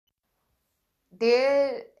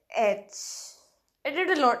There, it's I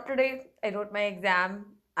did a lot today. I wrote my exam.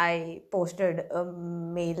 I posted a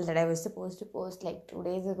mail that I was supposed to post like 2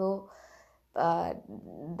 days ago. But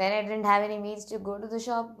then I didn't have any means to go to the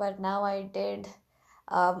shop, but now I did.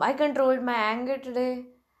 I controlled my anger today.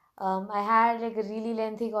 I had like a really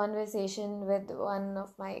lengthy conversation with one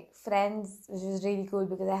of my friends, which was really cool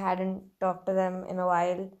because I hadn't talked to them in a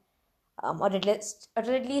while. Or at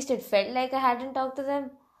least it felt like I hadn't talked to them.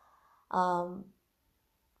 Um,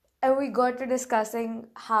 and we got to discussing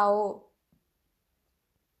how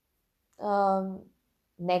um,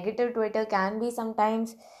 negative Twitter can be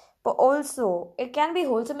sometimes, but also it can be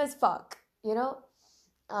wholesome as fuck. You know,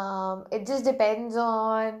 it just depends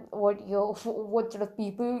on what sort of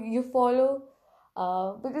people you follow.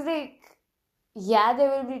 Because like yeah, there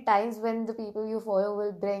will be times when the people you follow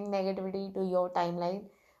will bring negativity to your timeline,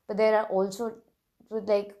 but there are also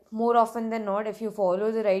like more often than not, if you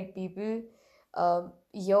follow the right people,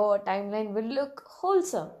 your timeline will look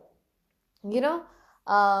wholesome, you know.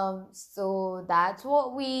 So that's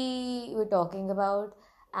what we were talking about.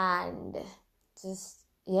 And just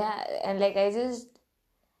yeah, and like I just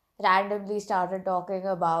randomly started talking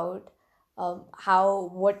about how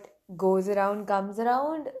what goes around comes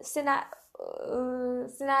around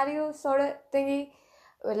scenario sort of thingy.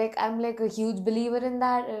 Like I'm like a huge believer in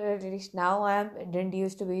that, at least now I am. It didn't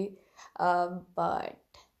used to be. But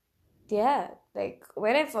yeah, like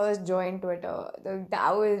when I first joined Twitter,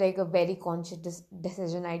 that was like a very conscious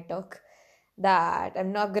decision I took, that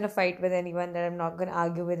I'm not gonna fight with anyone, that I'm not gonna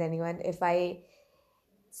argue with anyone. If I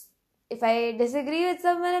disagree with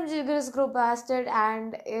someone, I'm just gonna scroll past it.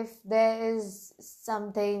 And if there is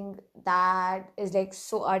something that is like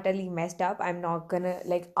so utterly messed up, I'm not gonna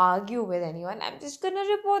like argue with anyone. I'm just gonna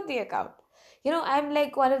report the account. I'm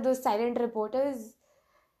like one of those silent reporters.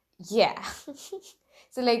 Yeah.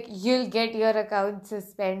 So like you'll get your account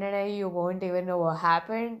suspended and you won't even know what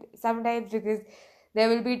happened sometimes, because there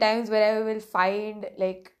will be times where I will find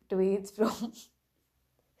like tweets from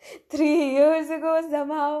 3 years ago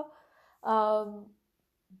somehow. Um,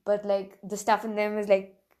 but like the stuff in them is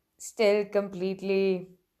like still completely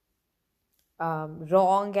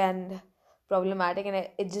wrong and problematic, and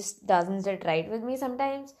it just doesn't sit right with me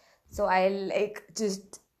sometimes. So I like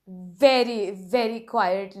just very very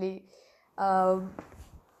quietly um,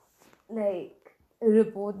 like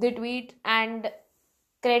report the tweet, and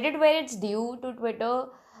credit where it's due to Twitter.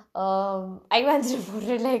 I once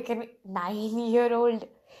reported like a 9-year-old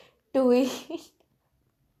tweet.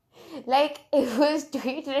 Like it was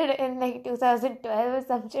tweeted in like 2012 or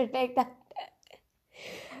some shit like that.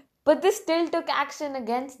 But they still took action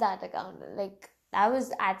against that account. Like that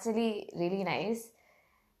was actually really nice,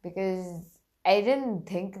 because I didn't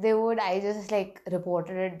think they would. I just like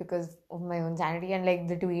reported it because of my own sanity, and like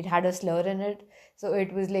the tweet had a slur in it. So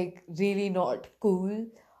it was like really not cool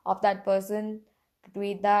of that person to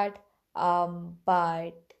tweet that.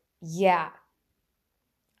 But yeah.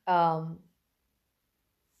 Um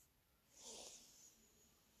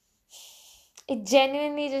it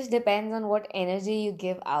genuinely just depends on what energy you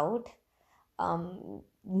give out. um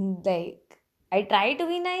like I try to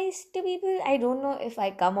be nice to people. I don't know if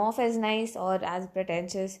I come off as nice or as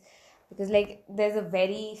pretentious, because like there's a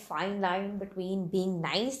very fine line between being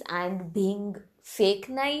nice and being fake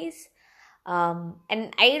nice.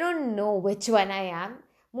 And I don't know which one I am.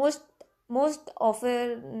 Most most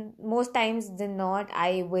often most times than not,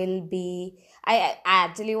 I will be I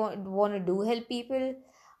actually want to do help people.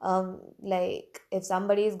 Like if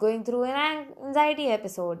somebody is going through an anxiety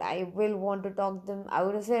episode, I will want to talk them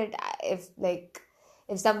out of it. If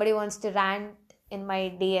somebody wants to rant in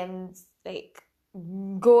my DMs, like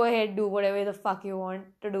go ahead, do whatever the fuck you want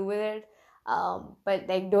to do with it. But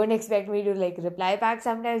like don't expect me to like reply back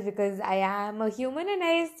sometimes, because I am a human and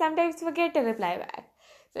I sometimes forget to reply back.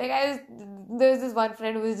 So like there was this one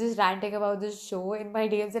friend who was just ranting about this show in my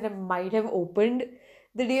DMs, and I might have opened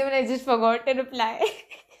the DM and I just forgot to reply.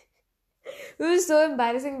 It was so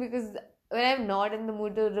embarrassing, because when I'm not in the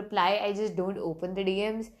mood to reply, I just don't open the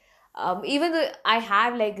DMs. Even though I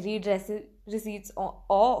have like receipts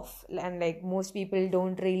off, and like most people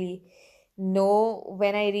don't really know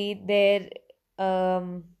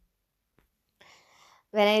um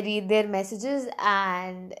when I read their messages.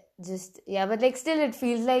 And just yeah, but like still it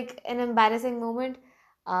feels like an embarrassing moment.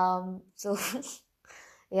 So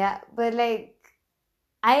yeah, but like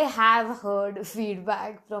I have heard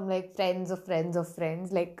feedback from like friends of friends of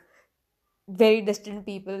friends, like very distant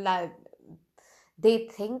people, that they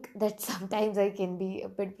think that sometimes I can be a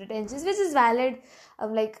bit pretentious, which is valid.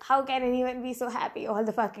 I'm like, how can anyone be so happy all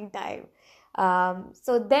the fucking time?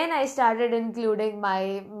 So then I started including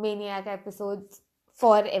my Maniac episodes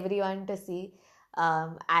for everyone to see.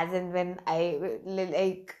 As in when I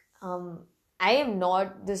am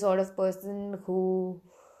not the sort of person who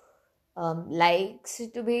likes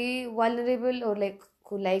to be vulnerable, or like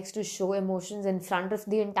who likes to show emotions in front of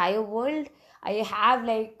the entire world. I have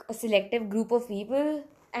like a selective group of people,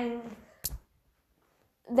 and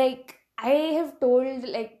like I have told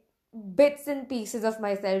like bits and pieces of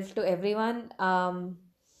myself to everyone.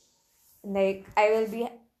 Like I will be,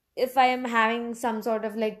 if I am having some sort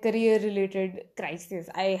of like career related crisis,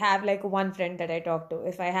 I have like one friend that I talk to.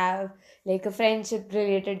 If I have like a friendship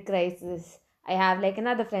related crisis, I have like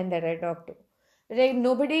another friend that I talk to. Like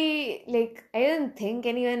nobody, like I don't think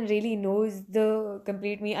anyone really knows the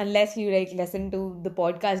complete me unless you like listen to the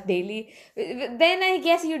podcast daily. Then I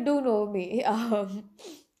guess you do know me.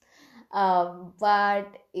 But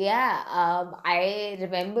yeah, I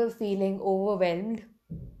remember feeling overwhelmed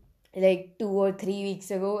like 2 or 3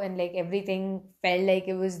 weeks ago, and like everything felt like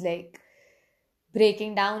it was like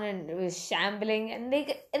breaking down and it was shambling, and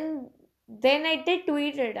like, and then I did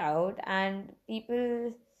tweet it out, and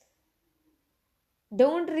people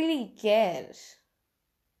don't really care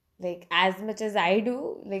like as much as I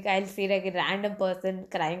do. Like I'll see like a random person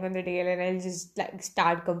crying on the tail, and I'll just like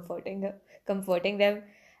start comforting them,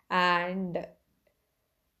 and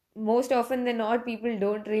most often than not people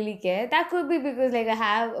don't really care. That could be because like I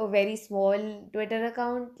have a very small Twitter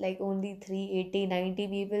account, like only 380, 90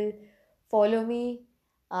 people follow me.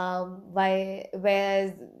 Why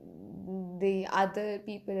Whereas the other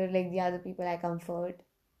people I comfort,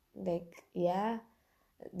 like yeah,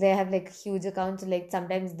 they have like huge accounts, so, like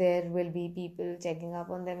sometimes there will be people checking up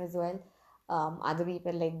on them as well. Other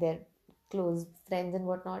people like their close friends and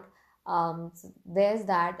whatnot. So there's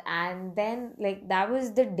that, and then like that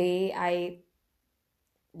was the day I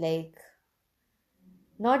like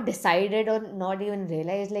not decided or not even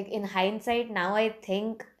realized. Like in hindsight now, I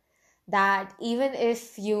think that even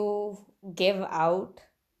if you give out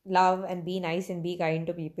love and be nice and be kind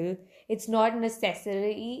to people, it's not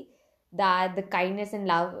necessary that the kindness and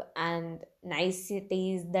love and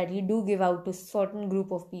niceties that you do give out to certain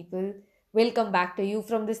group of people will come back to you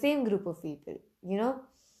from the same group of people, you know.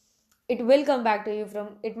 It might come back to you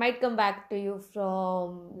from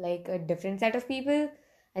like a different set of people,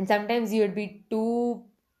 and sometimes you would be too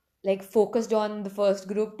like focused on the first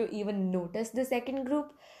group to even notice the second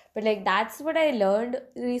group. But like that's what I learned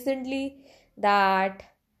recently, that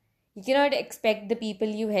you cannot expect the people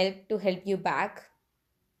you help to help you back,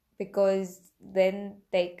 because then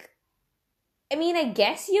like, I mean, I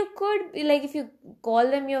guess you could like if you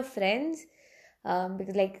call them your friends,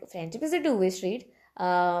 because like friendship is a two-way street.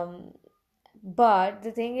 But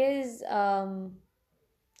the thing is,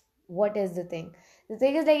 what is the thing? The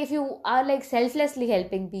thing is, like, if you are like selflessly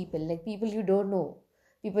helping people, like people you don't know,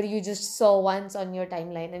 people you just saw once on your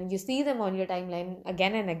timeline, and you see them on your timeline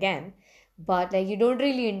again and again, but like you don't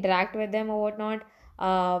really interact with them or whatnot,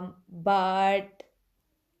 but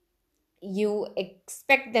you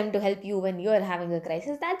expect them to help you when you're having a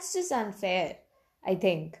crisis, that's just unfair, I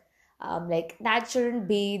think. Like, that shouldn't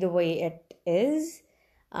be the way it is.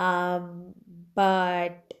 Um,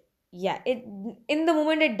 but yeah, it in the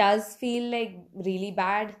moment it does feel like really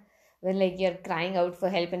bad when like you're crying out for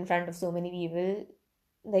help in front of so many people.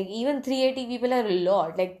 Like even 380 people are a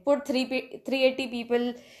lot. Like put 380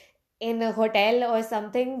 people in a hotel or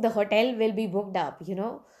something, the hotel will be booked up, you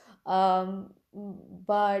know.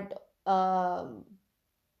 But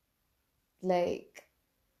like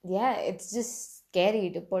yeah, it's just scary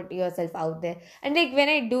to put yourself out there. And like when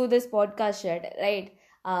I do this podcast shit, right,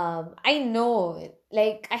 I know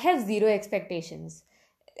like I have zero expectations,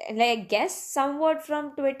 and like, I guess somewhat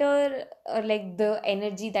from Twitter, or like the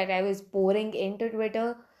energy that I was pouring into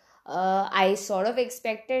Twitter, I sort of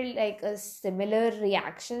expected like a similar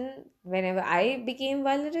reaction whenever I became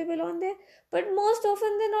vulnerable on there. But most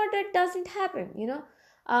often than not, it doesn't happen, you know.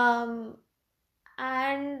 Um,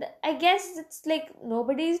 and I guess it's like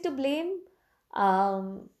nobody's to blame.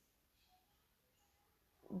 Um,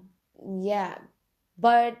 yeah,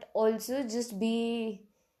 but also just be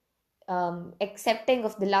accepting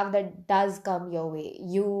of the love that does come your way.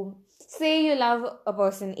 You say you love a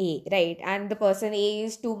person A, right? And the person A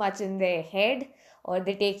is too much in their head, or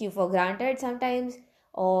they take you for granted sometimes,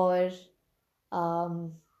 or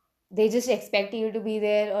um, they just expect you to be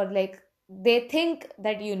there, or like they think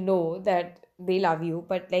that you know that they love you,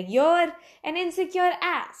 but like you're an insecure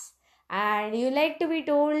ass, and you like to be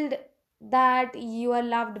told that you are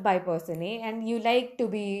loved by person A, and you like to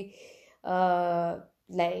be uh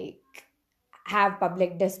like have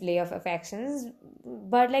public display of affections,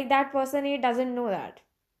 but like that person A doesn't know that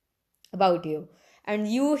about you. And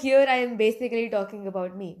you here, I am basically talking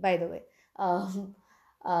about me, by the way. um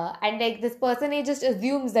and like this person A just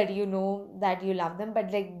assumes that you know that you love them,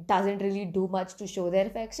 but like doesn't really do much to show their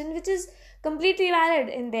affection, which is completely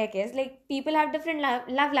valid in their case. Like people have different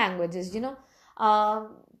love languages, you know.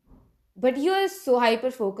 But you are so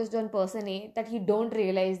hyper focused on person A that you don't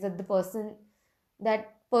realize that that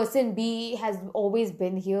person B has always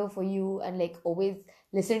been here for you and like always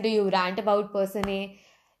listen to you rant about person A,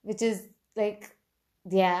 which is like,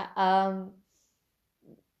 yeah,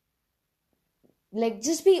 like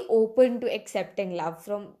just be open to accepting love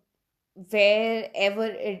from wherever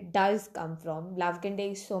it does come from. Love can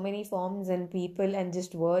take so many forms and people and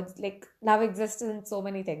just words. Like love exists in so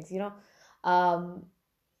many things, you know. Um,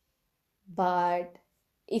 but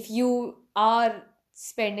if you are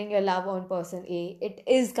spending your love on person A, it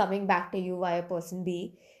is coming back to you via person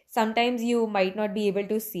B. Sometimes you might not be able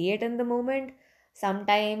to see it in the moment.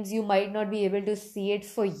 Sometimes you might not be able to see it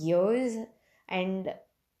for years. And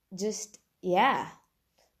just, yeah.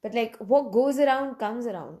 But like what goes around comes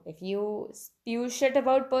around. If you spew shit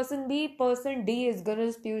about person B, person D is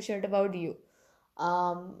gonna spew shit about you.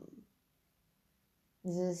 Um,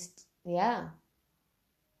 just, yeah.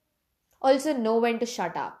 Also, know when to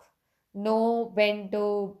shut up, know when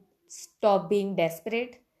to stop being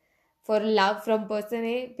desperate for love from person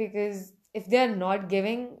A, because if they're not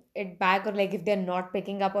giving it back, or like if they're not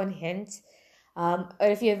picking up on hints, or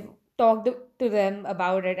if you've talked to them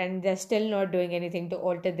about it and they're still not doing anything to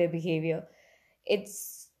alter their behavior,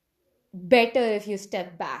 it's better if you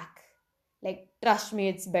step back. Like, trust me,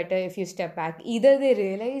 it's better if you step back. Either they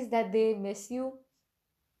realize that they miss you,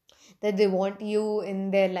 that they want you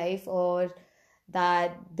in their life, or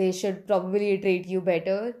that they should probably treat you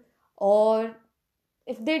better, or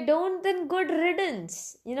if they don't, then good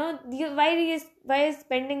riddance. You know, why is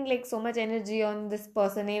spending like so much energy on this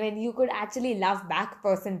person A when you could actually love back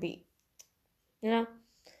person B, you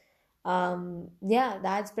know. Yeah,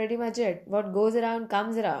 that's pretty much it. What goes around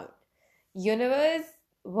comes around. Universe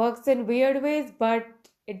works in weird ways, but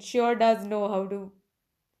it sure does know how to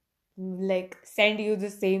like send you the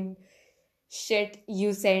same shit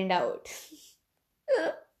you send out.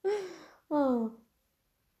 Oh,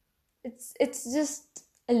 it's just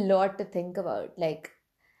a lot to think about. Like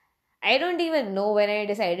I don't even know when I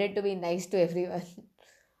decided to be nice to everyone.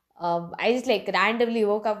 I just like randomly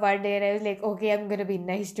woke up one day and I was like, okay, I'm gonna be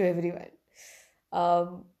nice to everyone.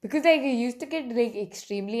 Because like I used to get like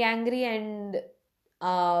extremely angry and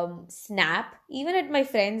snap even at my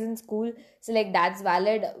friends in school. So like that's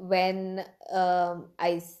valid when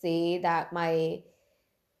I say that my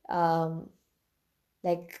um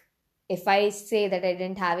like if I say that I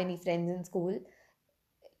didn't have any friends in school,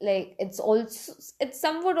 like it's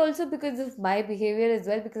somewhat also because of my behavior as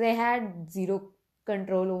well, because I had zero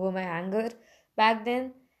control over my anger back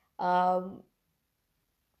then. um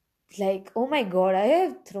like, oh my god, I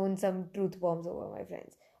have thrown some truth bombs over my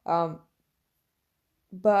friends. um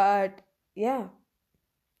but yeah,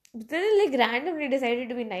 but then I like randomly decided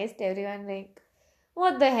to be nice to everyone. Like,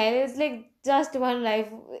 what the hell? It's like just one life.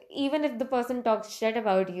 Even if the person talks shit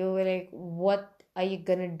about you, like, what are you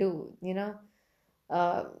gonna do? You know,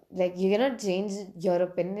 like you cannot change your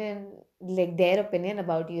opinion, like their opinion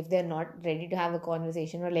about you, if they're not ready to have a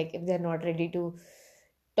conversation, or like if they're not ready to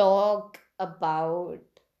talk about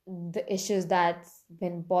the issues that's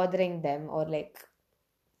been bothering them, or like,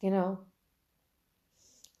 you know.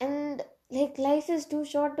 And like life is too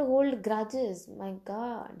short to hold grudges. My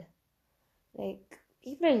God. Like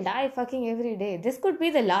people die fucking every day. This could be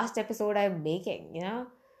the last episode I'm making, you know?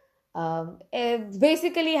 It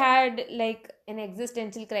basically had like an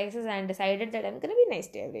existential crisis and decided that I'm gonna be nice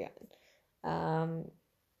to everyone. Um,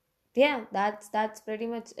 yeah, that's pretty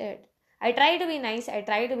much it. I try to be nice, I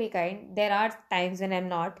try to be kind. There are times when I'm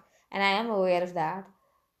not, and I am aware of that.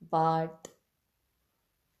 But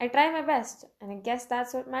I try my best, and I guess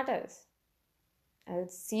that's what matters. I'll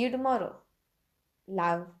see you tomorrow.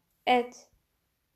 Love it.